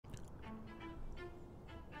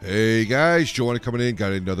Hey guys, JoeOnit coming in.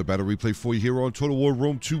 Got another battle replay for you here on Total War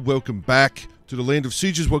Rome 2. Welcome back to the Land of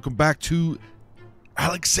Sieges. Welcome back to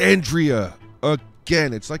Alexandria.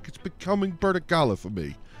 Again, it's like it's becoming Bertigala for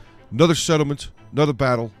me. Another settlement, another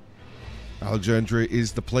battle. Alexandria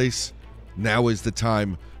is the place. Now is the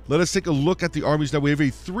time. Let us take a look at the armies. Now we have a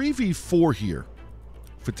 3v4 here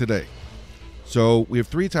for today. So we have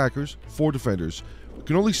 3 attackers, 4 defenders. We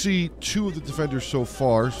can only see 2 of the defenders so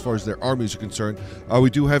far as their armies are concerned. We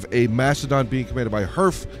do have a Macedon being commanded by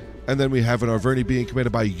Herf, and then we have an Arverni being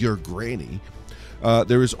commanded by Your Granny.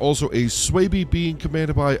 There is also a Swaby being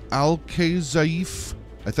commanded by Alkezaif,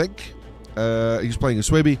 I think. He's playing a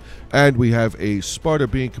Swaby. And we have a Sparta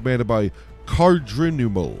being commanded by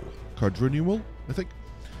Cardrinumal. Cardrinumal, I think.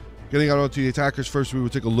 Getting out onto the attackers first, we will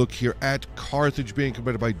take a look here at Carthage being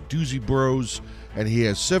commanded by Doozy Bros. And he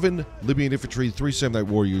has 7 Libyan infantry, 3 Samnite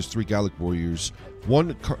warriors, 3 Gallic warriors,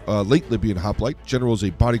 1 late Libyan hoplite. General is a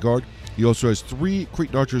bodyguard. He also has 3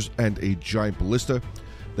 Cretan archers and a giant ballista.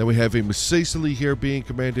 Then we have a Macesali here being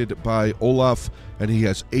commanded by Olaf, and he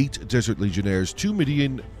has 8 Desert Legionnaires, 2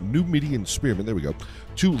 Numidian spearmen, there we go,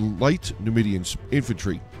 2 light Numidian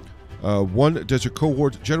infantry, 1 Desert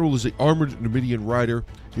cohort. General is the armored Numidian rider.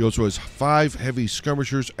 He also has 5 heavy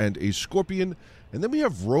skirmishers and a scorpion. And then we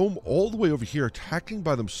have Rome all the way over here attacking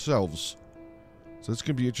by themselves. So it's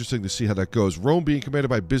going to be interesting to see how that goes. Rome being commanded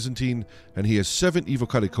by Byzantine, and he has 7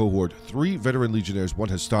 Evocati cohort, 3 veteran legionnaires, 1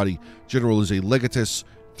 Hastati. General is a legatus,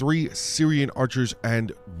 3 Syrian archers,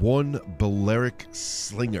 and 1 Balearic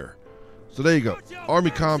slinger. So there you go.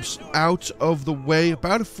 Army comps out of the way.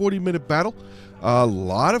 About a 40-minute battle. A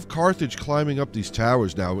lot of Carthage climbing up these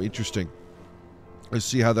towers now. Interesting. Let's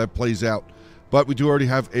see how that plays out. But we do already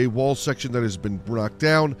have a wall section that has been knocked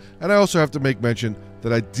down. And I also have to make mention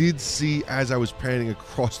that I did see, as I was panning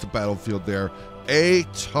across the battlefield there, a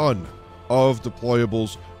ton of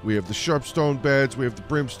deployables. We have the sharpstone beds, we have the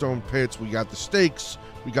brimstone pits, we got the stakes,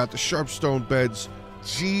 we got the sharpstone beds.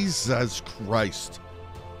 Jesus Christ.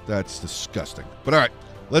 That's disgusting. But all right,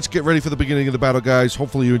 let's get ready for the beginning of the battle, guys.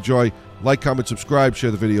 Hopefully you enjoy. Like, comment, subscribe,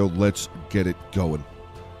 share the video. Let's get it going.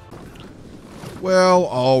 Well,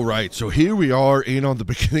 all right, so here we are in on the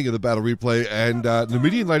beginning of the battle replay, and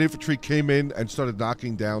Numidian light infantry came in and started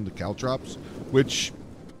knocking down the caltrops, which,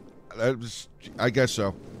 I guess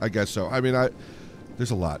so. I mean, there's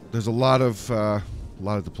a lot of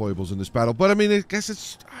deployables in this battle, but I mean, I guess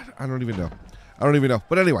it's, I don't even know.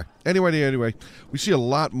 But anyway, we see a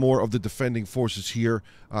lot more of the defending forces here.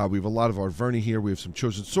 We have a lot of Arverni here. We have some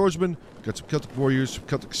chosen swordsmen. We've got some Celtic warriors, some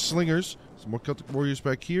Celtic slingers. Some more Celtic warriors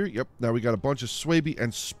back here. Yep. Now we got a bunch of Swaby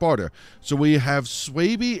and Sparta. So we have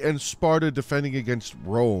Swaby and Sparta defending against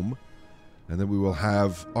Rome. And then we will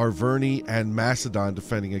have Arverni and Macedon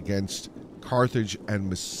defending against Carthage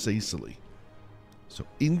and Macesali. So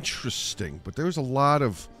interesting. But there's a lot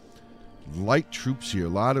of light troops here. A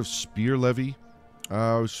lot of spear levy.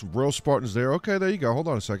 Some Royal Spartans there. Okay, there you go. Hold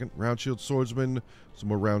on a second. Round shield swordsmen. Some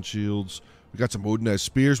more round shields. We got some Wodenaz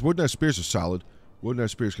spears. Wodenaz spears are solid.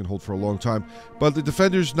 Wodenaz spears can hold for a long time. But the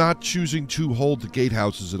defenders not choosing to hold the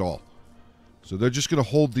gatehouses at all. So they're just going to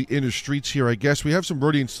hold the inner streets here, I guess. We have some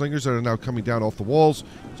Rhodian slingers that are now coming down off the walls.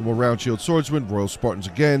 Some more round shield swordsmen. Royal Spartans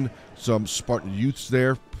again. Some Spartan youths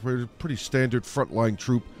there. Pretty standard frontline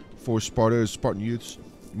troop for Sparta as Spartan youths.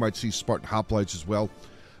 You might see Spartan hoplites as well.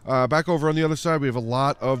 Back over on the other side, we have a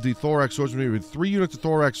lot of the thorax swordsmen. We have 3 units of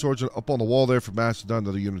thorax swordsmen up on the wall there for Macedon.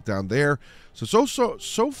 Another unit down there.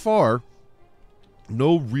 So far,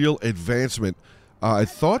 no real advancement. I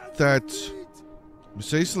thought that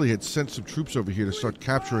Macesali had sent some troops over here to start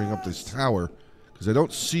capturing up this tower, because I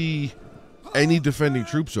don't see any defending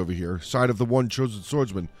troops over here, side of the 1 chosen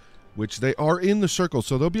swordsman, which they are in the circle,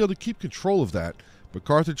 so they'll be able to keep control of that. But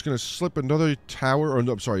Carthage is going to slip another tower, or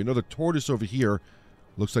no, I'm sorry, another tortoise over here.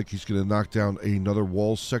 Looks like he's going to knock down another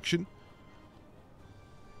wall section.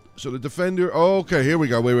 So the defender, okay, here we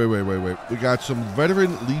go. Wait. We got some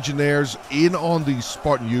veteran legionnaires in on these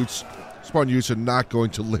Spartan youths. Spartan youths are not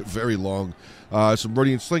going to live very long. Some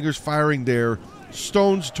Rhodian slingers firing their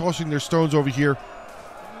stones, tossing their stones over here,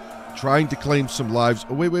 trying to claim some lives.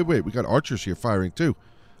 Oh, wait. We got archers here firing too.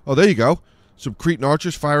 Oh, there you go. Some Cretan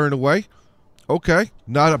archers firing away. Okay,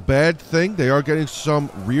 not a bad thing. They are getting some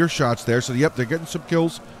rear shots there. So, yep, they're getting some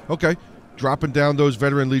kills. Okay, dropping down those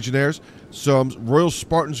veteran legionnaires. Some Royal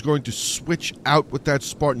Spartans going to switch out with that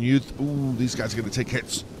Spartan youth. Ooh, these guys are going to take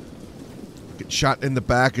hits. Get shot in the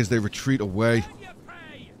back as they retreat away.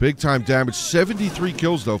 Big time damage. 73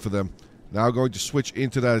 kills, though, for them. Now going to switch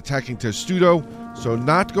into that attacking testudo. So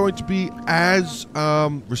not going to be as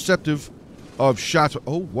receptive of shots.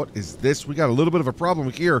 Oh, what is this? We got a little bit of a problem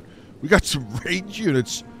here We got some range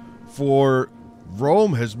units for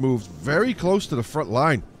Rome has moved very close to the front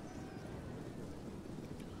line.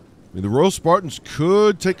 I mean, the Royal Spartans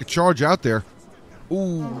could take a charge out there.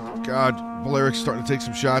 Ooh, God. Baleric's starting to take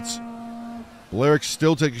some shots. Baleric's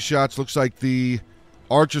still taking shots. Looks like the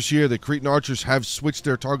archers here, the Cretan archers, have switched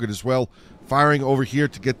their target as well. Firing over here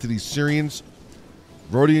to get to these Syrians.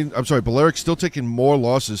 Baleric's still taking more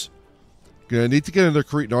losses. Gonna need to get another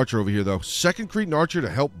Cretan archer over here, though. Second Cretan archer to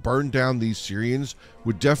help burn down these Syrians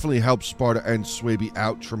would definitely help Sparta and Suebi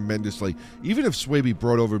out tremendously. Even if Suebi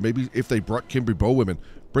brought over, maybe if they brought Cimbri bowwomen,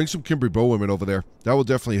 bring some Cimbri bowwomen over there. That will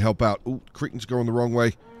definitely help out. Ooh, Cretans going the wrong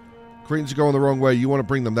way. Cretans are going the wrong way. You want to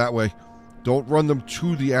bring them that way. Don't run them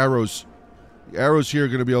to the arrows. The arrows here are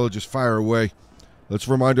going to be able to just fire away. Let's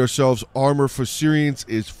remind ourselves, armor for Syrians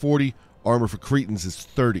is 40. Armor for Cretans is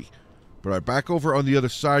 30. But back over on the other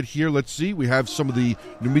side here, let's see. We have some of the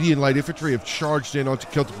Numidian light infantry have charged in onto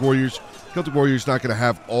Celtic warriors. Celtic warriors not going to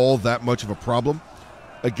have all that much of a problem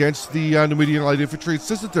against the Numidian light infantry. It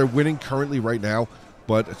says that they're winning currently right now,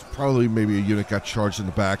 but it's probably maybe a unit got charged in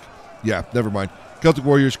the back. Yeah, never mind. Celtic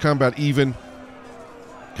warriors, combat even.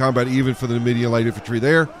 Combat even for the Numidian light infantry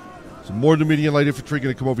there. Some more Numidian light infantry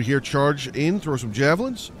going to come over here, charge in, throw some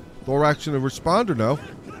javelins. Thorax going to respond or no?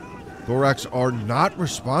 Thorax are not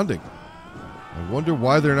responding. I wonder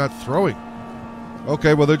why they're not throwing.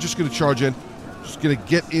 Okay, well, they're just going to charge in. Just going to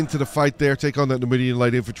get into the fight there, take on that Numidian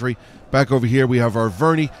light infantry. Back over here, we have our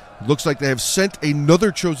Verni. Looks like they have sent another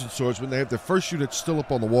Chosen Swordsman. They have their first unit still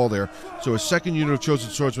up on the wall there. So a second unit of Chosen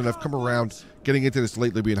Swordsmen have come around, getting into this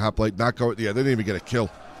late Libyan hoplite. Not going, yeah, they didn't even get a kill.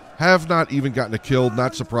 Have not even gotten a kill,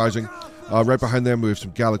 not surprising. Right behind them, we have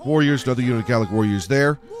some Gallic warriors. Another unit of Gallic warriors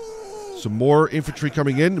there. Some more infantry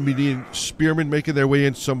coming in. Numidian spearmen making their way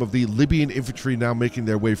in. Some of the Libyan infantry now making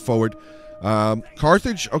their way forward.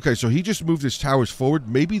 Carthage, okay, so he just moved his towers forward.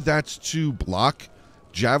 Maybe that's to block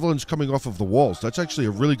javelins coming off of the walls. That's actually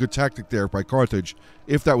a really good tactic there by Carthage,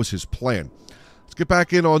 if that was his plan. Let's get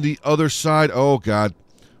back in on the other side. Oh, God.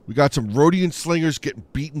 We got some Rhodian slingers getting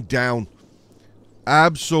beaten down.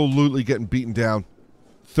 Absolutely getting beaten down.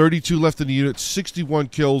 32 left in the unit, 61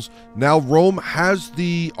 kills. Now Rome has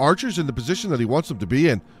the archers in the position that he wants them to be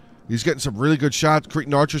in. He's getting some really good shots.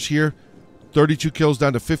 Cretan archers here, 32 kills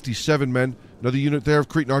down to 57 men. Another unit there of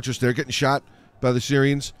Cretan archers there getting shot by the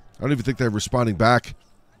Syrians. I don't even think they're responding back.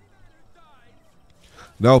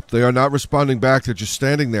 Nope, they are not responding back. They're just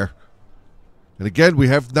standing there. And again, we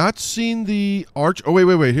have not seen the arch. Oh,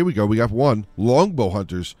 wait. Here we go. We got one. Longbow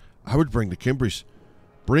hunters. I would bring the Cimbris.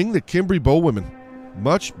 Bring the Cimbri bowwomen.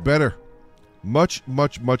 Much better. Much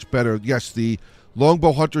better. Yes, the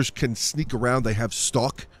longbow hunters can sneak around. They have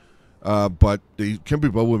stalk. But the Cimbri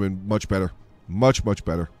bowwomen, much better. Much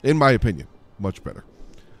better. In my opinion. Much better.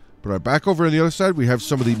 But back over on the other side, we have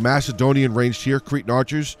some of the Macedonian ranged here. Cretan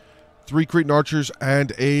archers. 3 Cretan archers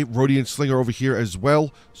and a Rhodian slinger over here as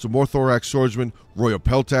well. Some more Thorax swordsmen. Royal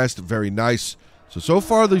Peltast. Very nice. So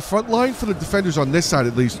far, the front line for the defenders on this side,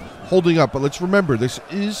 at least, holding up. But let's remember, this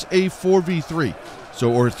is a 4v3.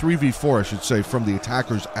 Or a 3v4, I should say, from the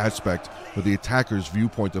attacker's aspect, or the attacker's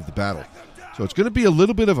viewpoint of the battle. So it's going to be a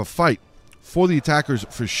little bit of a fight for the attackers,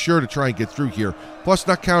 for sure, to try and get through here. Plus,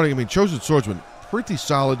 not counting, I mean, Chosen Swordsmen, pretty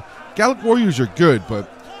solid. Gallic Warriors are good, but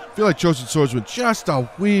I feel like Chosen Swordsmen just a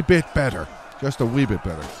wee bit better. Just a wee bit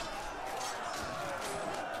better.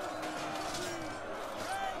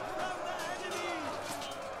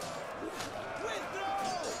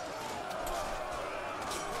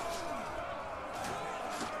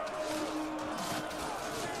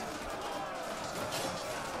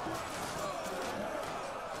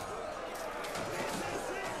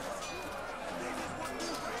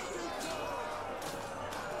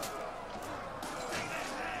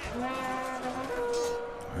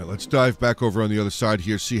 Let's dive back over on the other side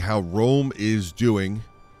here, see how Rome is doing.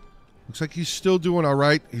 Looks like he's still doing all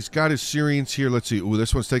right. He's got his Syrians here. Let's see. Ooh,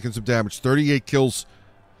 this one's taking some damage. 38 kills.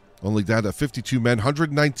 Only down to 52 men.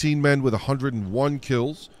 119 men with 101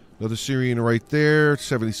 kills. Another Syrian right there.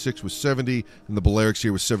 76 with 70. And the Balearics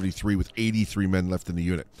here with 73 with 83 men left in the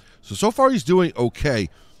unit. So far he's doing okay.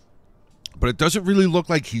 But it doesn't really look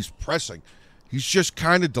like he's pressing. He's just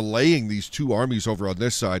kind of delaying these two armies over on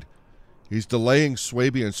this side. He's delaying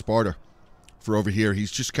Suebi and Sparta for over here.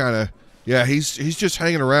 He's just kind of, yeah, he's just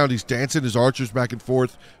hanging around. He's dancing his archers back and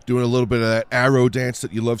forth, doing a little bit of that arrow dance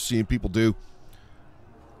that you love seeing people do.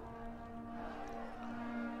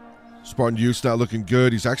 Spartan youth's not looking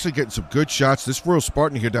good. He's actually getting some good shots. This Royal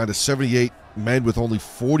Spartan here down to 78 men with only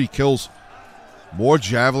 40 kills. More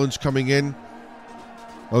javelins coming in.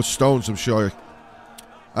 Oh, stones, I'm sure.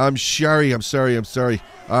 I'm sorry. We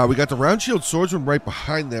got the round shield swordsman right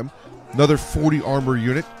behind them. Another 40 armor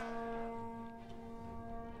unit.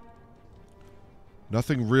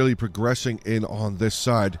 Nothing really progressing in on this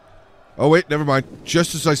side. Oh, wait, never mind.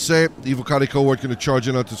 Just as I say it, the Evocati cohort going to charge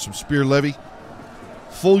in onto some spear levy.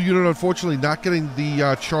 Full unit, unfortunately, not getting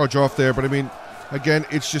the charge off there. But, I mean, again,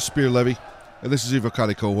 it's just spear levy. And this is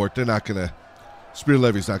Evocati cohort. They're not going to... Spear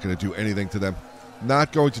levy's not going to do anything to them.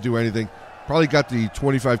 Not going to do anything. Probably got the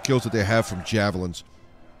 25 kills that they have from javelins.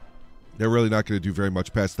 They're really not going to do very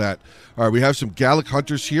much past that. All right, we have some Gallic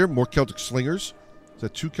hunters here. More Celtic slingers. Is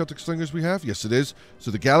that 2 Celtic slingers we have? Yes, it is.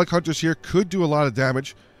 So the Gallic hunters here could do a lot of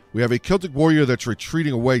damage. We have a Celtic warrior that's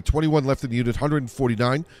retreating away. 21 left in the unit,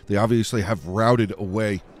 149. They obviously have routed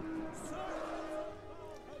away.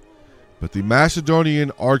 But the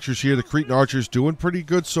Macedonian archers here, the Cretan archers, doing pretty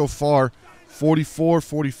good so far. 44,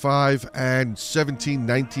 45, and 17,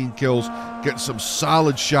 19 kills. Getting some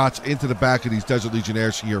solid shots into the back of these Desert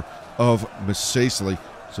Legionnaires here of Mesacely.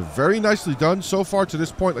 So very nicely done so far to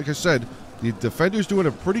this point. Like I said, the defenders doing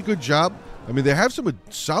a pretty good job. I mean, they have some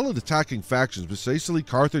solid attacking factions. Mesacely,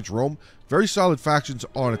 Carthage, Rome, very solid factions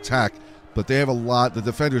on attack. But they have a lot. The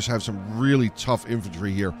defenders have some really tough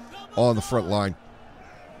infantry here on the front line.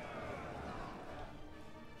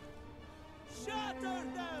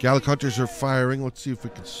 Gallic hunters are firing. Let's see if we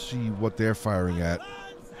can see what they're firing at. It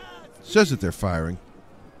says that they're firing.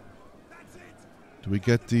 Do we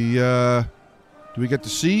get the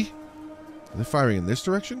C? Are they firing in this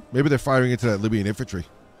direction? Maybe they're firing into that Libyan infantry. It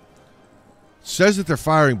says that they're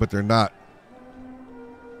firing, but they're not.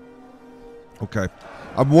 Okay.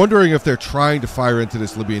 I'm wondering if they're trying to fire into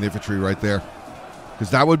this Libyan infantry right there. Because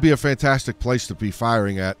that would be a fantastic place to be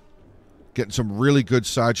firing at. Getting some really good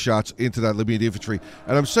side shots into that Libyan infantry.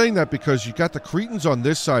 And I'm saying that because you got the Cretans on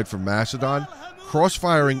this side from Macedon,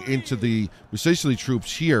 cross-firing into the Mesacely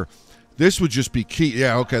troops here. This would just be key.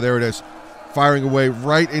 Yeah, okay, there it is. Firing away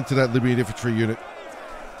right into that Libyan infantry unit.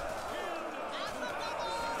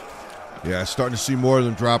 Yeah, starting to see more of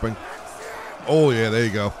them dropping. Oh, yeah, there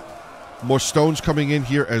you go. More stones coming in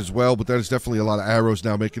here as well, but that is definitely a lot of arrows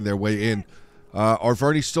now making their way in.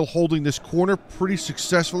 Arverni still holding this corner pretty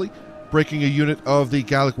successfully. Breaking a unit of the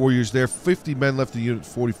Gallic warriors there. 50 men left in the unit,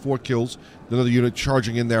 44 kills. Another unit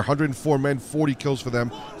charging in there. 104 men, 40 kills for them.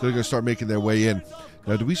 So they're going to start making their way in.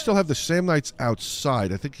 Now, do we still have the Samnites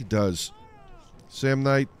outside? I think he does.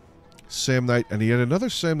 Samnite, and he had another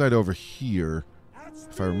Samnite over here.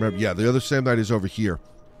 If I remember. Yeah, the other Samnite is over here.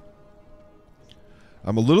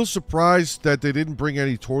 I'm a little surprised that they didn't bring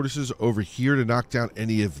any tortoises over here to knock down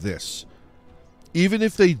any of this. Even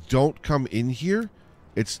if they don't come in here,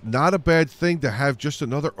 it's not a bad thing to have just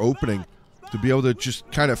another opening to be able to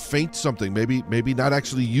just kind of feint something. Maybe not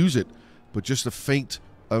actually use it, but just a feint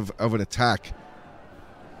of an attack.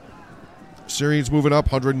 Syrians moving up,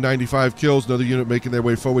 195 kills. Another unit making their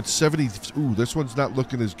way forward. 70. Ooh, this one's not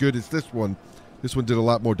looking as good as this one. This one did a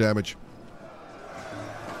lot more damage.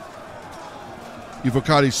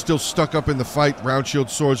 Evocati's still stuck up in the fight. Round shield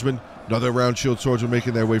swordsman. Another round shield swordsman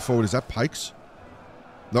making their way forward. Is that pikes?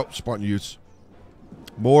 Nope, Spartan youths.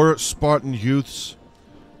 More Spartan youths.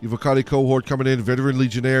 Evocati cohort coming in. Veteran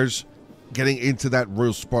legionnaires getting into that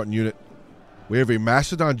Royal Spartan unit. We have a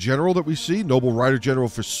Macedon general that we see. Noble rider general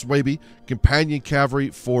for Swaby. Companion cavalry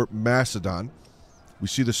for Macedon. We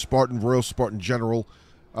see the Spartan, Royal Spartan general.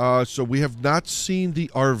 So we have not seen the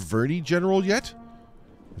Arverni general yet.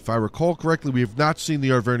 If I recall correctly, we have not seen the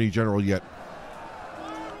Arverni general yet.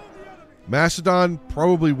 Macedon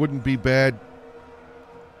probably wouldn't be bad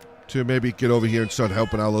to maybe get over here and start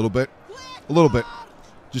helping out a little bit.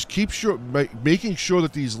 Just keep sure, making sure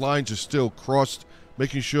that these lines are still crossed,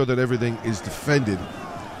 making sure that everything is defended.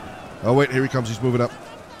 Oh wait, here he comes. He's moving up.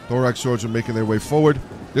 Thorax swords are making their way forward.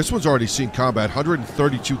 This one's already seen combat.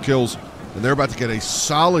 132 kills, and they're about to get a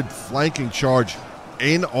solid flanking charge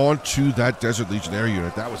in onto that Desert Legionnaire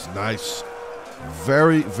unit. That was nice.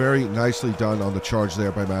 Very, very nicely done on the charge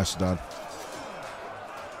there by Macedon.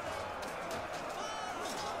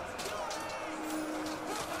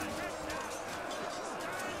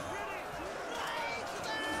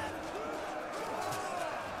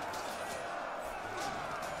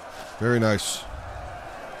 Very nice.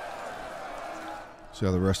 See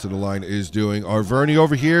how the rest of the line is doing. Arverni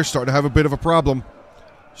over here starting to have a bit of a problem.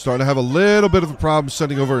 Starting to have a little bit of a problem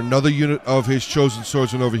sending over another unit of his chosen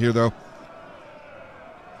swordsman over here, though.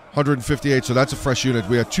 158, so that's a fresh unit.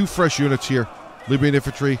 We have 2 fresh units here. Libyan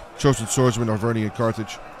infantry, chosen swordsman, Arverni, and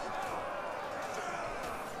Carthage.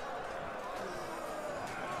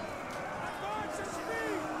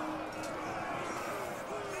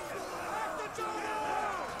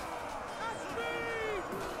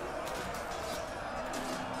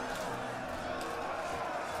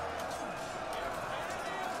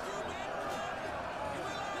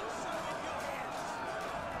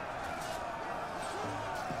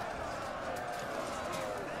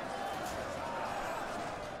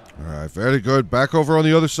 very good. Back over on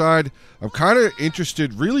the other side. I'm kind of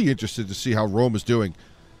interested, really interested to see how Rome is doing.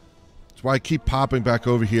 That's why I keep popping back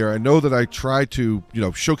over here. I know that I try to,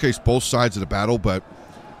 showcase both sides of the battle, but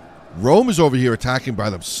Rome is over here attacking by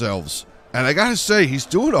themselves. And I gotta say, he's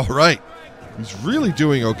doing all right. He's really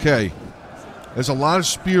doing okay. There's a lot of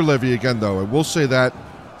spear levy again, though. I will say that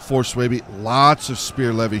for Swaby. Lots of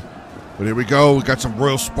spear levy. But here we go. We got some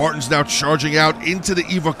Royal Spartans now charging out into the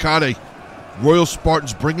Evocati. Royal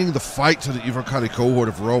Spartans bringing the fight to the Evocati cohort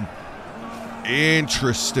of Rome.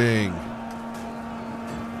 Interesting.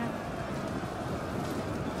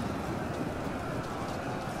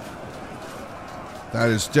 That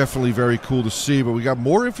is definitely very cool to see, but we got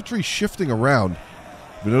more infantry shifting around.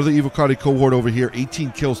 We know the Evocati cohort over here,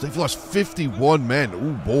 18 kills. They've lost 51 men.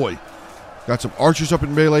 Oh boy. Got some archers up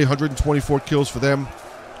in melee, 124 kills for them.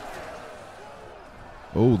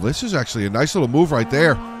 Oh, this is actually a nice little move right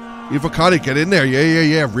there. Evocati, get in there.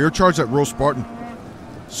 Yeah. Rear charge that Royal Spartan.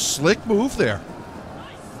 Slick move there.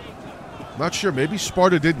 Not sure, maybe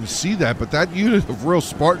Sparta didn't see that, but that unit of Royal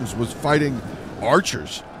Spartans was fighting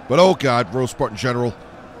archers. But oh god, Royal Spartan General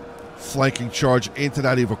flanking charge into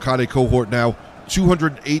that Evocati cohort now.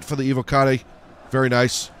 208 for the Evocati. Very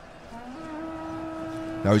nice.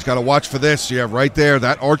 Now he's got to watch for this. Yeah, right there.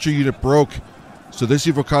 That archer unit broke. So this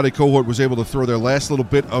Evocati cohort was able to throw their last little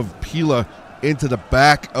bit of Pila into the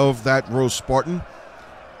back of that Royal Spartan.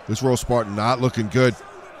 This Royal Spartan not looking good.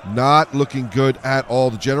 Not looking good at all.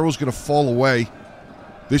 The general's going to fall away.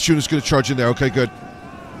 This unit's going to charge in there. Okay, good.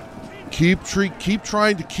 Keep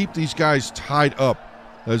trying to keep these guys tied up.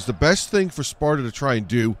 That's the best thing for Sparta to try and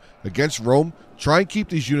do against Rome. Try and keep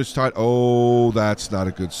these units tied. Oh, that's not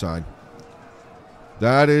a good sign.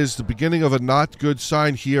 That is the beginning of a not good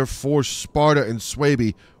sign here for Sparta and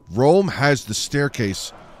Swaby. Rome has the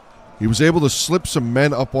staircase. He was able to slip some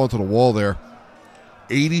men up onto the wall there.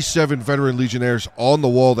 87 veteran legionnaires on the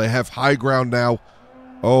wall. They have high ground now.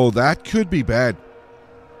 Oh, that could be bad.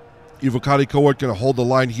 Evocati cohort going to hold the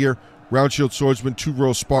line here. Round shield swordsman, 2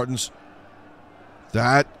 Royal Spartans.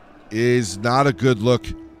 That is not a good look.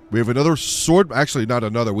 We have another sword, actually not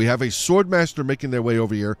another. We have a swordmaster making their way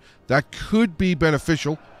over here. That could be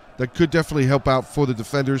beneficial. That could definitely help out for the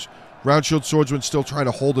defenders. Round shield swordsman still trying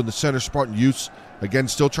to hold in the center. Spartan youths, again,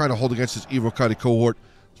 still trying to hold against this Evocati cohort.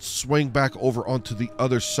 Swing back over onto the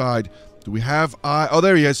other side. Do we have, oh,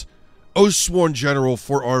 there he is. Oathsworn General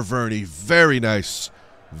for Arverni. Very nice.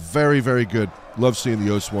 Very, very good. Love seeing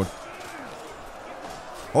the Oathsworn.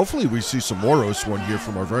 Hopefully we see some more Oathsworn here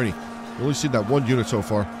from Arverni. We've only seen that one unit so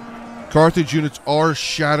far. Carthage units are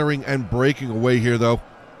shattering and breaking away here, though.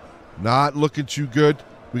 Not looking too good.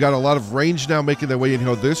 We got a lot of range now making their way in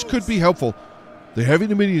here. This could be helpful. The heavy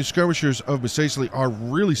to medium skirmishers of Messaceles are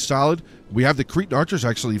really solid. We have the Cretan archers,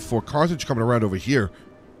 actually, for Carthage coming around over here.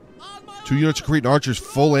 2 units of Cretan archers,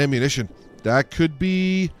 full ammunition. That could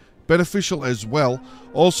be beneficial as well.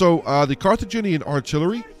 Also, the Carthaginian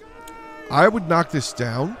artillery, I would knock this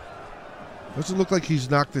down. Doesn't look like he's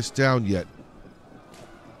knocked this down yet.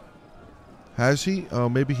 Has he? Oh,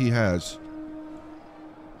 maybe he has.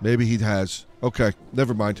 Maybe he has. Okay,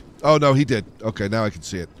 never mind. Oh, no, he did. Okay, now I can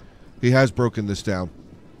see it. He has broken this down.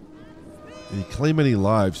 Did he claim any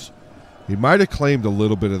lives? He might have claimed a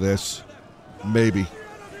little bit of this. Maybe.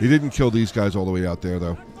 He didn't kill these guys all the way out there,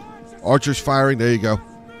 though. Archers firing. There you go.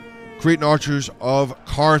 Cretan archers of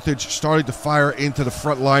Carthage starting to fire into the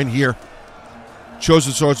front line here.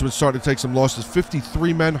 Chosen swordsmen starting to take some losses.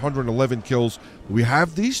 53 men, 111 kills. We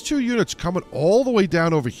have these 2 units coming all the way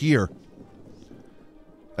down over here.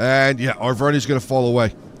 And, yeah, Arverni's going to fall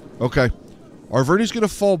away. Okay. Arverni's going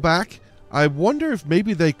to fall back. I wonder if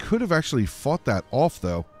maybe they could have actually fought that off,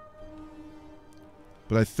 though.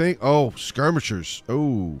 But I think... Oh, skirmishers.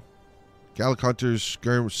 Oh. Gallic hunters,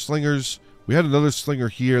 slingers. We had another slinger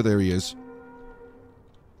here. There he is.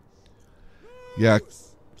 Yeah.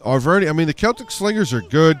 Arverni, I mean, the Celtic slingers are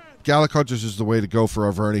good. Gallic hunters is the way to go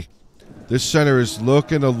for Arverni. This center is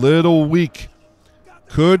looking a little weak.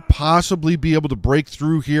 Could possibly be able to break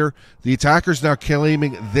through here. The attackers now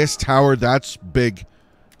claiming this tower. That's big.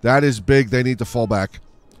 That is big. They need to fall back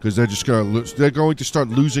because they're just going to lose. They're going to start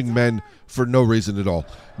losing men for no reason at all.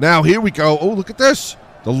 Now, here we go. Oh, look at this.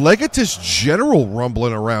 The Legatus General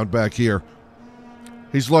rumbling around back here.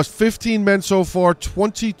 He's lost 15 men so far,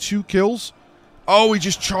 22 kills. Oh, he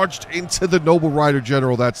just charged into the Noble Rider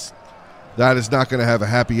General. That is not going to have a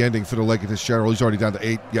happy ending for the Legatus General. He's already down to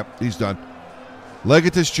 8. Yep, he's done.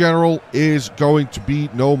 Legatus General is going to be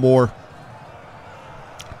no more.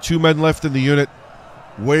 2 men left in the unit.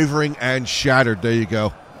 Wavering and shattered. There you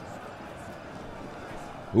go.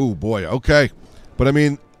 Ooh, boy. Okay. But, I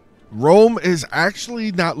mean, Rome is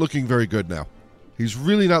actually not looking very good now. He's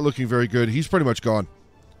really not looking very good. He's pretty much gone.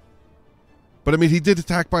 But, I mean, he did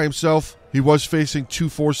attack by himself. He was facing two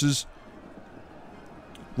forces.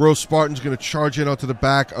 Royal Spartan's going to charge in onto the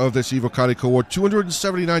back of this Evocati cohort.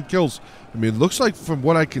 279 kills. I mean, it looks like from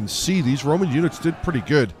what I can see, these Roman units did pretty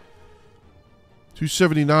good.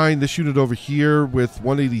 279. This unit over here with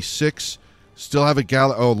 186. Still have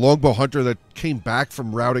a longbow hunter that came back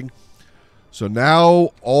from routing. So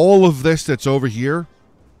now all of this that's over here,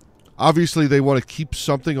 obviously they want to keep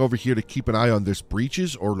something over here to keep an eye on this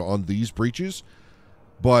breaches or on these breaches.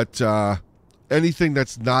 But anything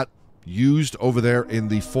that's not used over there in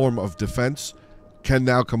the form of defense can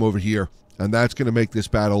now come over here. And that's going to make this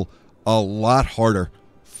battle a lot harder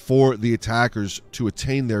for the attackers to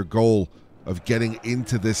attain their goal of getting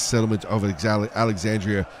into this settlement of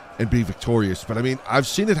Alexandria and be victorious. But I mean, I've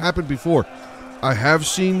seen it happen before. I have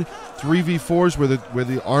seen 3v4s where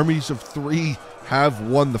the armies of three have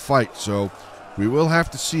won the fight. So we will have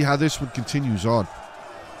to see how this one continues on.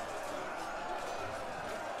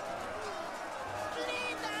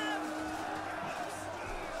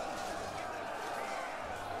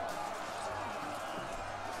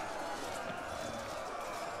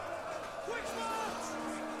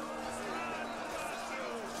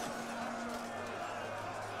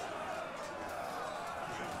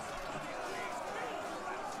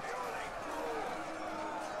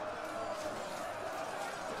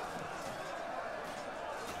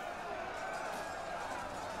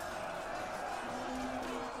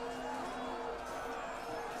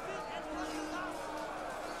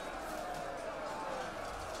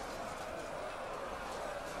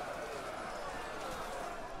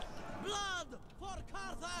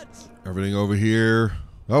 Everything over here.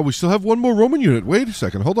 Oh, we still have one more Roman unit. Wait a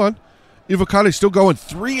second. Hold on. Evocati's still going.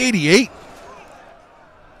 388.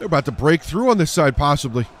 They're about to break through on this side,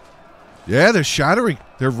 possibly. Yeah, they're shattering.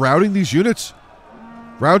 They're routing these units.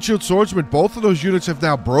 Round Shield Swordsman, both of those units have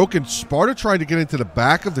now broken. Sparta trying to get into the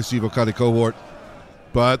back of this Evocati cohort.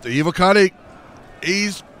 But the Evocati,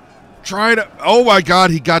 he's trying to... Oh, my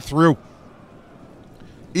God, he got through.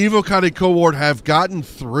 Evocati cohort have gotten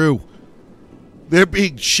through. They're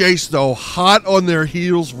being chased, though, hot on their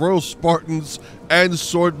heels, Royal Spartans and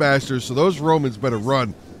Swordmasters, so those Romans better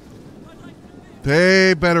run.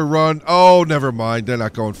 They better run. Oh, never mind. They're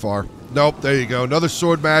not going far. Nope, there you go. Another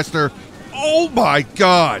Swordmaster. Oh, my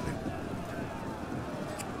God.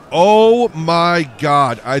 Oh, my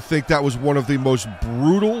God. I think that was one of the most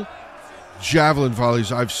brutal javelin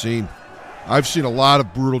volleys I've seen. I've seen a lot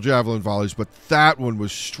of brutal javelin volleys, but that one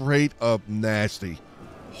was straight up nasty.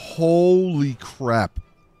 Holy crap.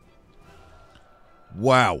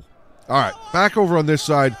 Wow. All right, back over on this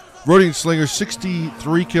side. Rhodian Slinger,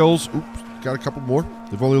 63 kills. Oops, got a couple more.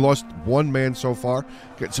 They've only lost one man so far.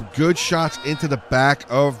 Getting some good shots into the back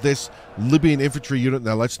of this Libyan infantry unit.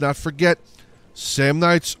 Now, let's not forget,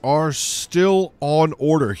 Samnites are still on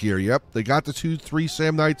order here. Yep, they got the 2-3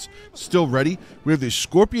 Samnites still ready. We have the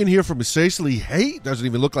Scorpion here from Sicily. Hey, doesn't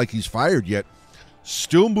even look like he's fired yet.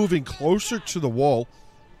 Still moving closer to the wall.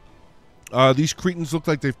 These Cretans look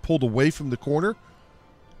like they've pulled away from the corner.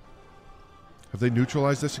 Have they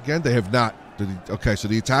neutralized this again? They have not. Okay, so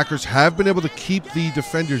the attackers have been able to keep the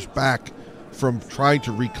defenders back from trying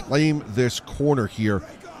to reclaim this corner here.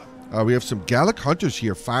 We have some Gallic hunters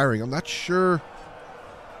here firing. I'm not sure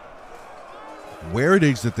where it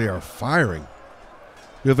is that they are firing.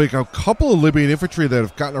 We have like a couple of Libyan infantry that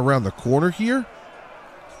have gotten around the corner here.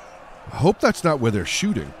 I hope that's not where they're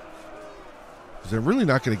shooting, because they're really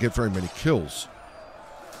not going to get very many kills.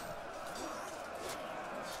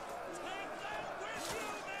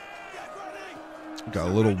 Got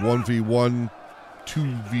a little 1v1,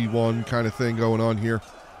 2v1 kind of thing going on here.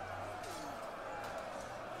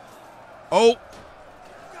 Oh!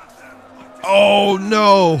 Oh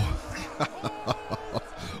no!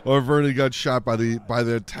 Arverni got shot by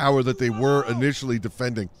the tower that they were initially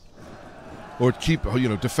defending, or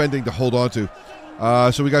defending to hold on to.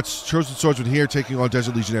 So we got Chosen Swordsman here taking on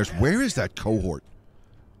Desert Legionnaires. Where is that cohort?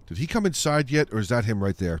 Did he come inside yet, or is that him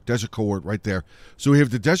right there? Desert cohort right there. So we have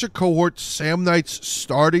the Desert cohort, Samnites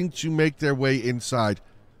starting to make their way inside.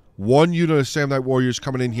 One unit of Samnite warriors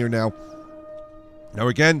coming in here now. Now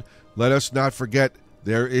again, let us not forget,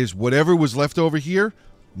 there is whatever was left over here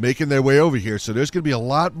making their way over here. So there's going to be a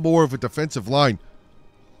lot more of a defensive line.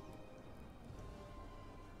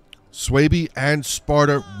 Swaby and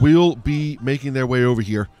Sparta will be making their way over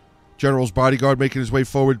here. General's bodyguard making his way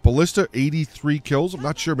forward. Ballista, 83 kills. I'm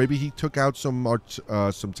not sure. Maybe he took out some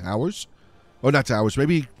towers. Oh, not towers.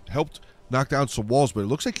 Maybe he helped knock down some walls, but it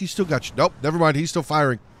looks like he's still got... Nope, never mind. He's still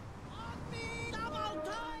firing.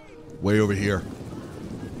 Way over here.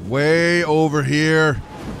 Way over here.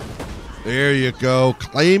 There you go.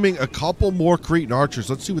 Claiming a couple more Cretan archers.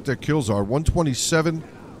 Let's see what their kills are. 127,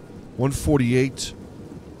 148,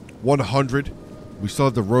 100. We still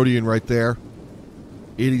have the Rhodian right there.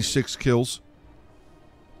 86 kills.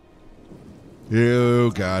 Oh,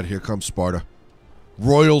 God. Here comes Sparta.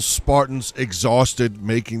 Royal Spartans exhausted,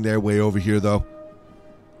 making their way over here, though.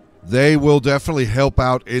 They will definitely help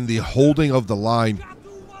out in the holding of the line.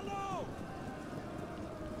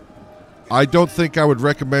 I don't think I would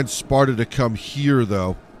recommend Sparta to come here,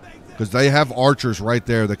 though, because they have archers right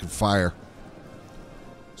there that can fire.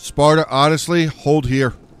 Sparta, honestly, hold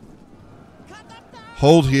here.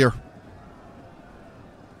 Hold here.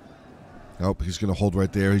 Nope, he's going to hold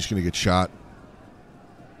right there. He's going to get shot.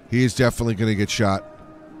 He is definitely going to get shot.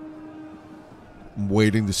 I'm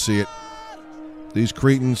waiting to see it. These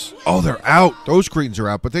Cretans. Oh, they're out. Those Cretans are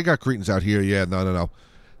out, but they got Cretans out here. Yeah, no.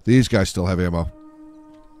 These guys still have ammo.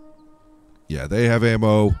 Yeah, they have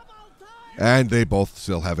ammo, and they both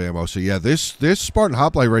still have ammo. So, yeah, this Spartan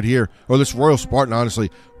hoplite right here, or this Royal Spartan,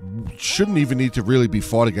 honestly, shouldn't even need to really be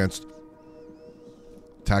fought against.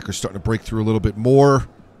 Attackers starting to break through a little bit more.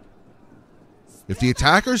 If the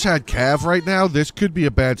attackers had Cav right now, this could be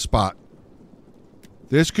a bad spot.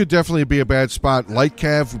 This could definitely be a bad spot. Light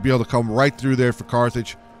Cav would be able to come right through there for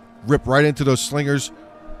Carthage, rip right into those slingers,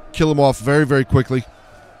 kill them off very, very quickly.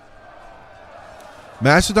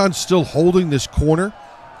 Macedon's still holding this corner.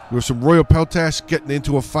 We have some Royal Peltas getting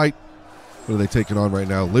into a fight. What are they taking on right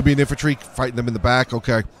now? Libyan infantry fighting them in the back.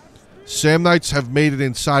 Okay. Samnites have made it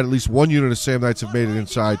inside. At least one unit of Samnites have made it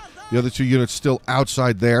inside. The other two units still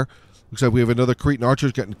outside there. Looks like we have another Cretan archer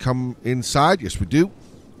getting come inside. Yes, we do.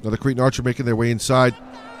 Another Cretan archer making their way inside.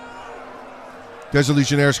 Desert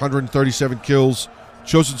Legionnaires, 137 kills.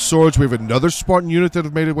 Chosen Swords, we have another Spartan unit that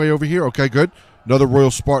have made their way over here. Okay, good. Another Royal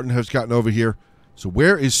Spartan has gotten over here. So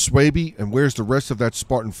where is Swaby and where's the rest of that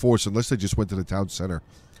Spartan force? Unless they just went to the town center.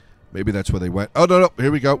 Maybe that's where they went. Oh, no.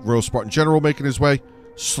 Here we go. Royal Spartan General making his way.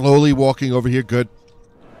 Slowly walking over here. Good.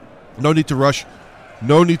 No need to rush.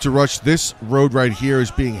 No need to rush. This road right here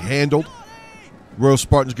is being handled. Royal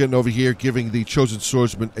Spartans getting over here, giving the Chosen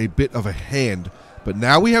Swordsman a bit of a hand. But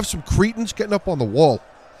now we have some Cretans getting up on the wall.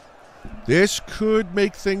 This could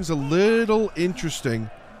make things a little interesting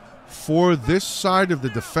for this side of the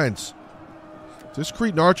defense. This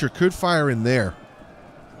Cretan archer could fire in there.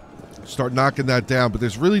 Start knocking that down, but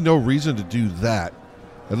there's really no reason to do that.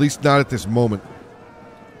 At least not at this moment.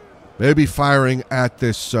 Maybe firing at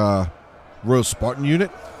this Royal Spartan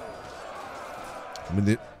unit. I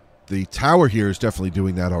mean, the tower here is definitely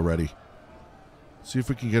doing that already. See if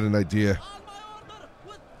we can get an idea.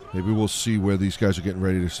 Maybe we'll see where these guys are getting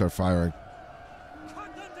ready to start firing.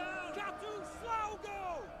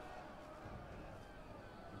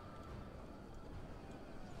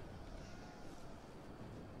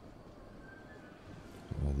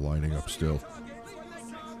 Lining up still.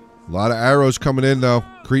 A lot of arrows coming in, though.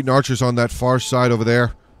 Cretan archers on that far side over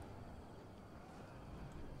there.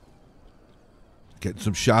 Getting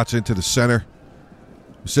some shots into the center.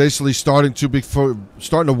 Essentially starting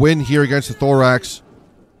to win here against the Thorax.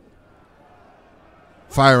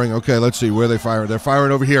 Firing. Okay, let's see. Where are they firing? They're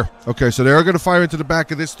firing over here. Okay, so they're going to fire into the back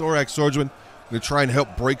of this Thorax swordsman. Going to try and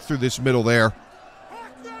help break through this middle there.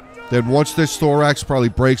 Then once this Thorax probably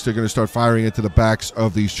breaks, they're going to start firing into the backs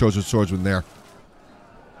of these Chosen Swordsmen there.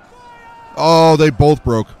 Oh, they both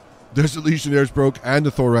broke. There's the Legionnaires broke and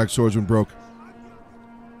the Thorax Swordsman broke.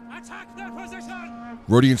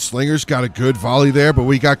 Rhodian Slingers got a good volley there, but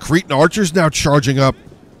we got Cretan Archers now charging up.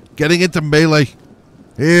 Getting into melee.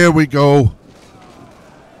 Here we go.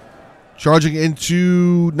 Charging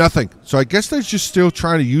into nothing. So I guess they're just still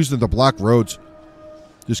trying to use them to block roads.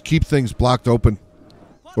 Just keep things blocked open.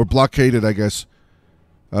 Or blockaded, I guess.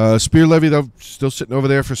 Spear Levy, though, still sitting over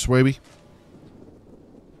there for Swaby.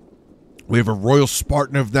 We have a Royal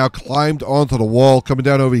Spartan have now climbed onto the wall, coming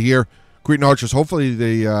down over here. Cretan Archers, hopefully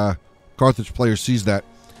the Carthage player sees that.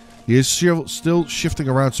 He is still shifting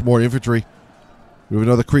around some more infantry. We have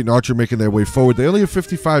another Cretan Archer making their way forward. They only have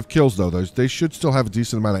 55 kills, though. They should still have a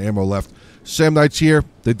decent amount of ammo left. Samnites here.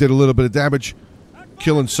 They did a little bit of damage.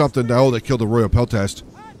 Killing something. Oh, they killed the Royal Peltast.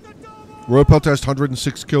 Royal Peltast,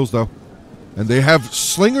 106 kills, though. And they have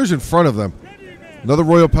slingers in front of them. Another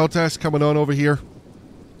Royal Peltast coming on over here.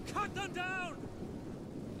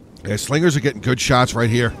 Yeah, slingers are getting good shots right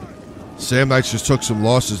here. Samnites just took some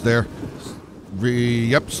losses there.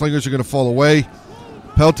 Yep, slingers are going to fall away.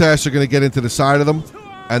 Peltasts are going to get into the side of them.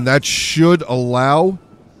 And that should allow...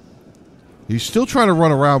 He's still trying to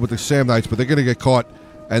run around with the Samnites, but they're going to get caught.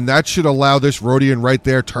 And that should allow this Rhodian right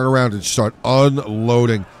there turn around and start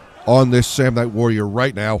unloading. on this Sam Knight Warrior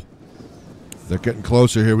right now. They're getting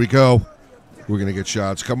closer. Here we go. We're going to get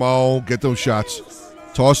shots. Come on, get those shots.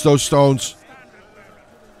 Toss those stones.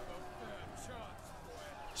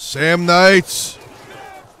 Sam Knights.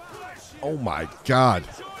 Oh, my God.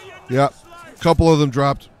 Yeah, a couple of them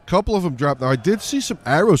dropped. Now, I did see some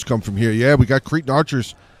arrows come from here. Yeah, we got Cretan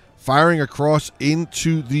archers firing across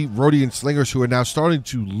into the Rhodian slingers, who are now starting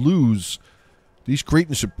to lose. These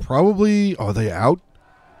Cretans should probably... Are they out?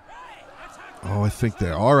 Oh, I think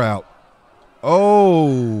they are out.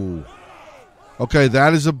 Oh. Okay,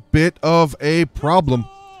 that is a bit of a problem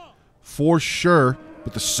for sure.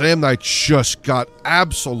 But the Sam Knights just got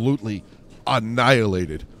absolutely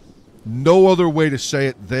annihilated. No other way to say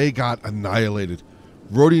it. They got annihilated.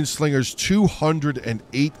 Rhodian slingers,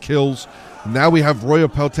 208 kills. Now we have Royal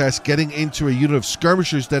Peltas getting into a unit of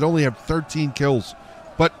skirmishers that only have 13 kills.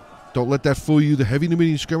 But don't let that fool you. The heavy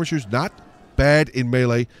Numidian skirmishers, not bad in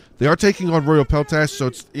melee. They are taking on Royal Peltas, so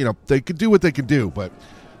it's, you know, they can do what they can do, but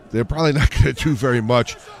they're probably not going to do very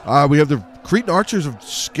much. We have the Cretan archers have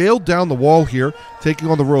scaled down the wall here, taking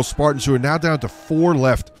on the Royal Spartans, who are now down to 4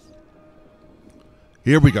 left.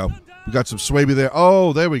 Here we go. We got some Swaby there.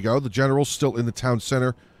 Oh, there we go. The general's still in the town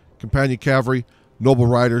center. Companion cavalry, noble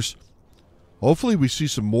riders. Hopefully we see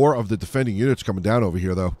some more of the defending units coming down over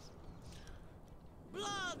here, though.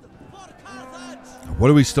 What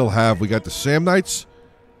do we still have? We got the Sam Knights.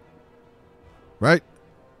 Right?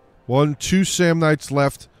 2 Sam Knights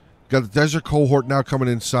left. Got the Desert Cohort now coming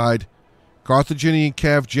inside. Carthaginian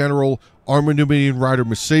Cav General, Armored Numidian Rider,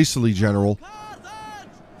 Macecily General.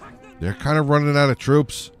 They're kind of running out of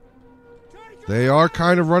troops. They are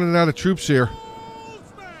kind of running out of troops here.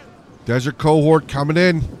 Desert Cohort coming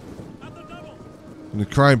in. Going to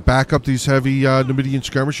try and back up these heavy Numidian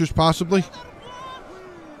skirmishers, possibly.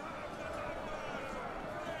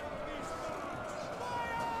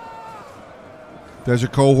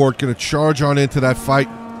 Desert Cohort going to charge on into that fight.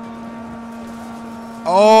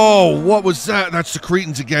 Oh, what was that? That's the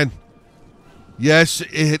Cretans again. Yes,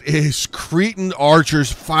 it is Cretan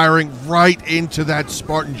archers firing right into that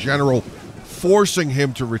Spartan general, forcing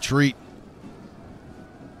him to retreat.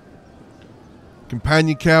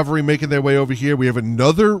 Companion cavalry making their way over here. We have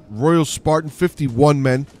another Royal Spartan, 51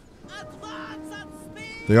 men.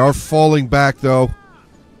 They are falling back, though.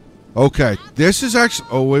 Okay, this is actually...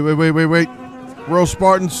 Oh, wait. Royal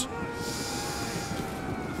Spartans.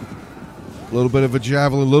 A little bit of a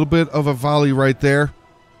javelin, a little bit of a volley right there.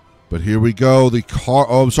 But here we go.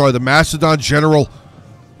 The Macedon general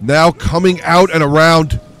now coming out and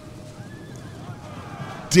around.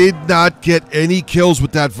 Did not get any kills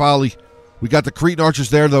with that volley. We got the Cretan archers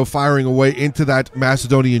there, though, firing away into that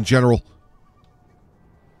Macedonian general.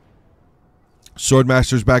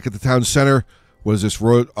 Swordmasters back at the town center. What is this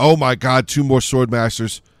road? Oh, my God. 2 more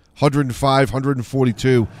Swordmasters. 105,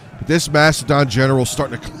 142. This Macedon general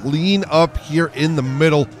starting to clean up here in the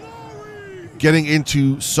middle. Getting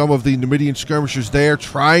into some of the Numidian skirmishers there.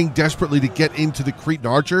 Trying desperately to get into the Cretan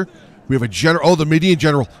archer. We have a general. Oh, the Median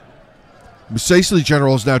general. Macecily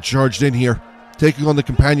general is now charged in here. Taking on the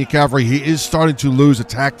companion cavalry. He is starting to lose.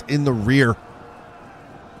 Attacked in the rear.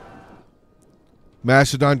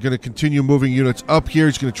 Macedon going to continue moving units up here.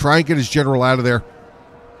 He's going to try and get his general out of there.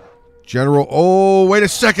 General, oh, wait a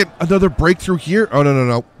second. Another breakthrough here. Oh,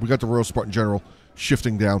 no. We got the Royal Spartan general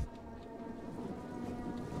shifting down.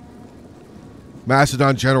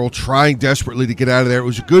 Macedon general trying desperately to get out of there. It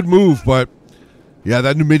was a good move, but yeah,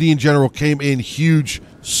 that Numidian general came in huge.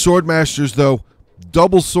 Swordmasters, though,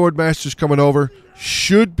 double Swordmasters coming over.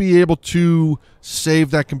 Should be able to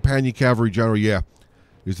save that companion cavalry general. Yeah.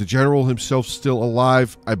 Is the general himself still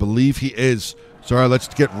alive? I believe he is. So, all right, let's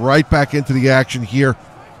get right back into the action here.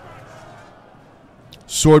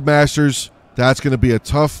 Swordmasters, that's going to be a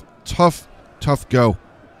tough go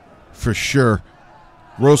for sure.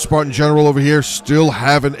 Royal Spartan general over here still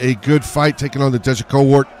having a good fight, taking on the Desert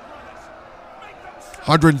Cohort.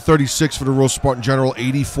 136 for the Royal Spartan general,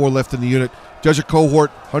 84 left in the unit. Desert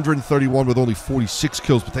Cohort, 131 with only 46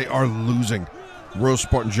 kills, but they are losing. Royal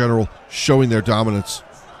Spartan general showing their dominance.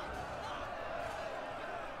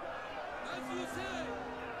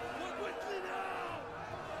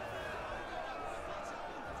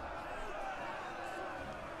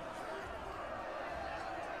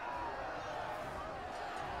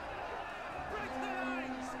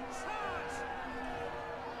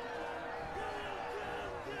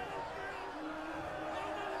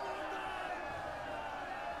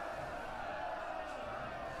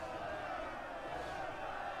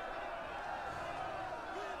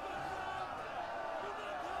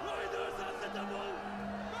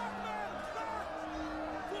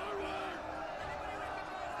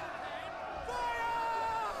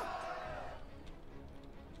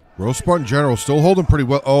 Royal Spartan General still holding pretty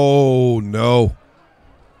well. Oh, no.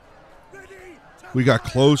 We got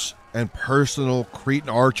close and personal Cretan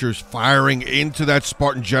archers firing into that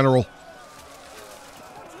Spartan General.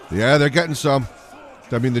 Yeah, they're getting some.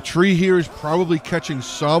 I mean, the tree here is probably catching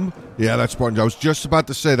some. Yeah, that Spartan. I was just about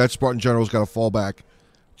to say that Spartan General's got to fall back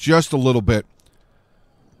just a little bit.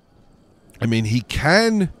 I mean, he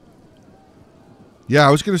can... Yeah,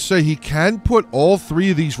 I was going to say he can put all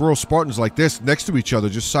three of these Royal Spartans like this next to each other,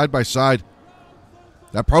 just side by side.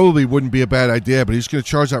 That probably wouldn't be a bad idea, but he's going to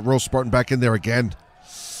charge that Royal Spartan back in there again.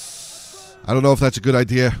 I don't know if that's a good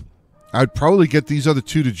idea. I'd probably get these other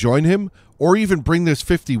two to join him, or even bring this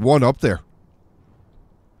 51 up there.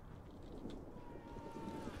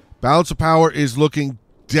 Balance of power is looking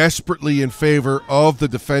desperately in favor of the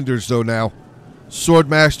defenders, though, now.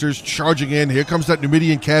 Swordmasters charging in. Here comes that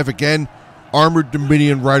Numidian Cav again. Armored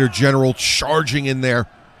Numidian Rider General charging in there.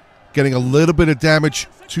 Getting a little bit of damage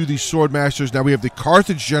to the Swordmasters. Now we have the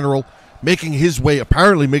Carthage General making his way,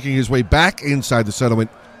 apparently making his way back inside the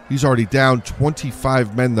settlement. He's already down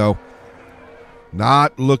 25 men, though.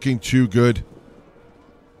 Not looking too good.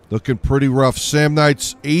 Looking pretty rough.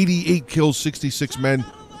 Samnites, 88 kills, 66 men.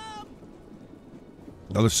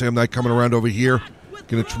 Another Samnite coming around over here.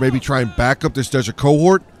 Going to maybe try and back up this desert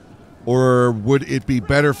cohort. Or would it be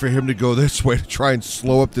better for him to go this way to try and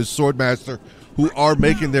slow up this Swordmaster, who are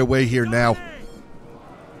making their way here now?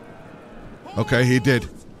 Okay, he did.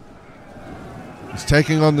 He's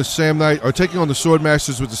taking on the Samnite, or taking on the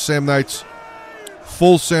Swordmasters with the Samnites.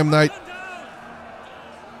 Full Samnite.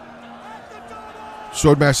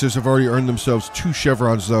 Swordmasters have already earned themselves 2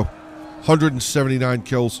 chevrons, though. 179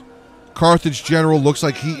 kills. Carthage General looks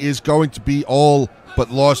like he is going to be all but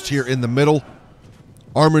lost here in the middle.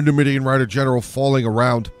 Armored Numidian Rider General falling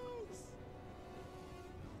around.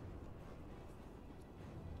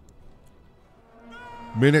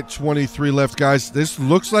 Minute 23 left, guys. This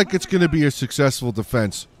looks like it's going to be a successful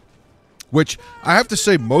defense. Which, I have to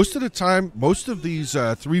say, most of the time, most of these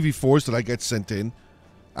 3v4s that I get sent in,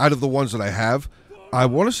 out of the ones that I have, I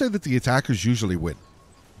want to say that the attackers usually win.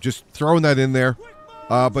 Just throwing that in there.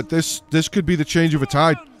 But this could be the change of a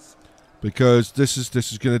tide. Because this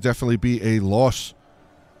is going to definitely be a loss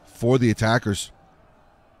for the attackers.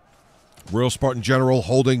 Royal Spartan General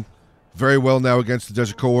holding very well now against the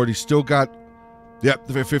Desert Cohort. He's still got, yep,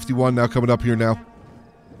 the 51 now coming up here now.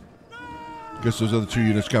 Guess those other 2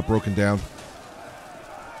 units got broken down.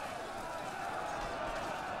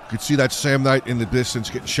 You can see that Samnite in the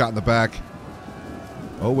distance getting shot in the back.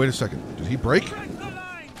 Oh, wait a second. Did he break?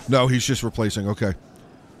 No, he's just replacing. Okay.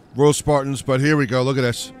 Royal Spartans, but here we go. Look at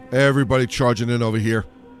this. Everybody charging in over here.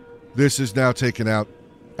 This is now taken out.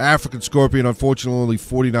 African Scorpion, unfortunately, only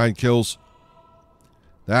 49 kills.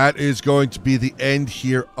 That is going to be the end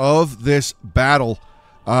here of this battle.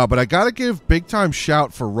 But I got to give big-time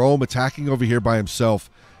shout for Rome attacking over here by himself.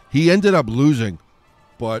 He ended up losing,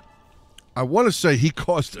 but I want to say he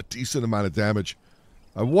caused a decent amount of damage.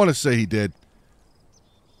 I want to say he did.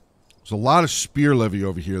 There's a lot of spear levy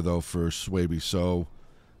over here, though, for Swaby, so...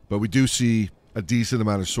 But we do see a decent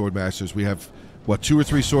amount of Swordmasters. We have... What, 2 or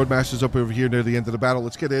 3 Swordmasters up over here near the end of the battle?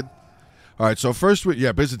 Let's get in. All right, so first,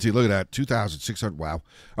 yeah, Byzantine, look at that. 2,600, wow.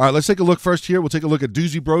 All right, let's take a look first here. We'll take a look at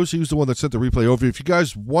Doozy Bros. He was the one that sent the replay over. If you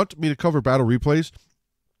guys want me to cover battle replays,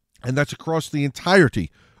 and that's across the entirety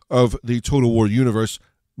of the Total War universe,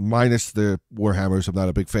 minus the Warhammers, I'm not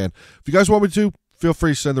a big fan. If you guys want me to, feel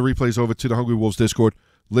free to send the replays over to the Hungry Wolves Discord.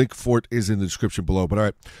 Link for it is in the description below. But all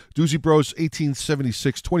right, Doozy Bros,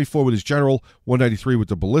 1876, 24 with his General, 193 with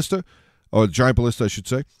the Ballista. Oh, Giant Ballista, I should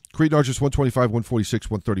say. Cretan Archers, 125, 146,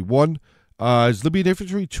 131. His Libyan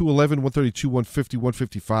Infantry, 211, 132, 150,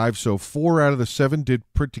 155. So 4 out of the 7 did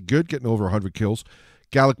pretty good, getting over 100 kills.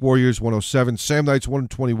 Gallic Warriors, 107. Samnites,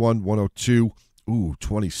 121, 102. Ooh,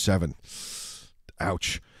 27.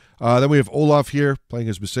 Ouch. Then we have Olaf here, playing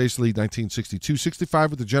as Misacely, 1962.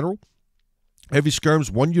 65 with the General. Heavy Skirms,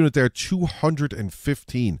 1 unit there,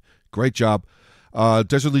 215. Great job.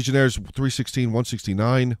 Desert Legionnaires, 316,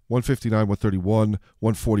 169, 159, 131,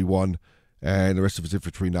 141, and the rest of his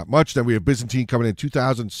infantry, not much. Then we have Byzantine coming in,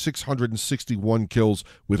 2,661 kills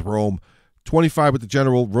with Rome, 25 with the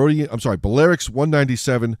General, Balearics,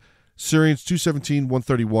 197, Syrians, 217,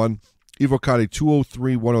 131, Evocati,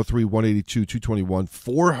 203, 103, 182, 221,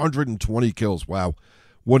 420 kills, wow,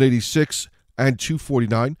 186, and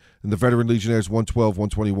 249, and the Veteran Legionnaires, 112,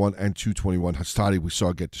 121, and 221. Hastati we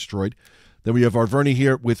saw get destroyed. Then we have Arverni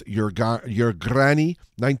here with Yergrani,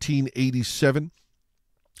 1987.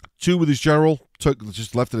 2 with his General.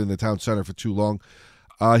 Just left it in the town center for too long.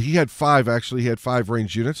 He had 5, actually. He had 5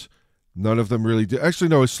 ranged units. None of them really did. Actually,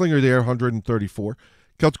 no, his Slinger there, 134.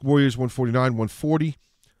 Celtic Warriors 149, 140.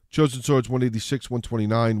 Chosen Swords 186,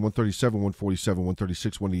 129, 137, 147,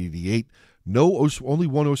 136, 188. Only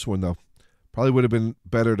one Osworn though. Probably would have been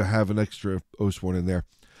better to have an extra Osworn in there.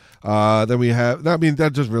 Then we have, I mean,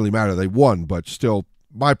 that doesn't really matter. They won, but still,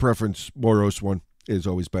 my preference, more Osworn is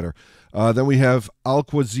always better. Then we have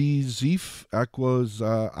Alquazizif. I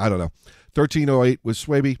don't know. 1308 with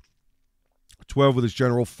Swaby. 12 with his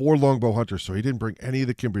general. 4 longbow hunters, so he didn't bring any of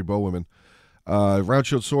the Kimbri bowwomen.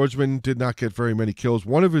 Roundshield swordsman did not get very many kills.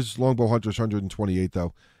 One of his longbow hunters, 128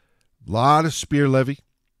 though. Lot of spear levy.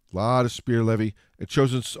 It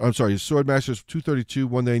shows, his swordmasters 232,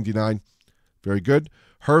 199. Very good.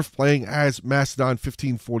 Herf playing as Mastodon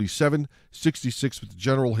 1547, 66 with the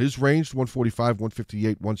general. His ranged 145,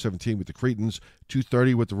 158, 117 with the Cretans,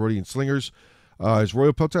 230 with the Rhodian slingers. His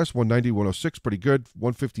Royal Protest 190, 106, pretty good.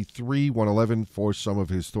 153, 111 for some of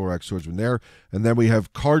his thorax swordsmen there. And then we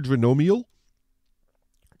have Cardrinomial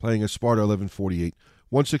playing as Sparta 1148.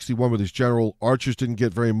 161 with his general. Archers didn't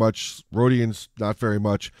get very much. Rhodians, not very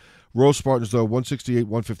much. Royal Spartans, though, 168,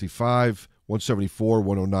 155, 174,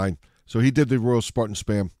 109. So he did the Royal Spartan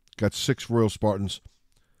spam. Got 6 Royal Spartans.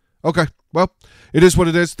 Okay, well, it is what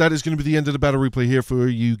it is. That is going to be the end of the battle replay here for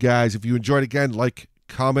you guys. If you enjoyed, again, like,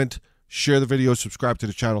 comment, share the video, subscribe to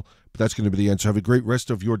the channel. But that's going to be the end. So have a great rest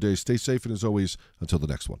of your day. Stay safe, and as always, until the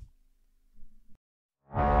next one.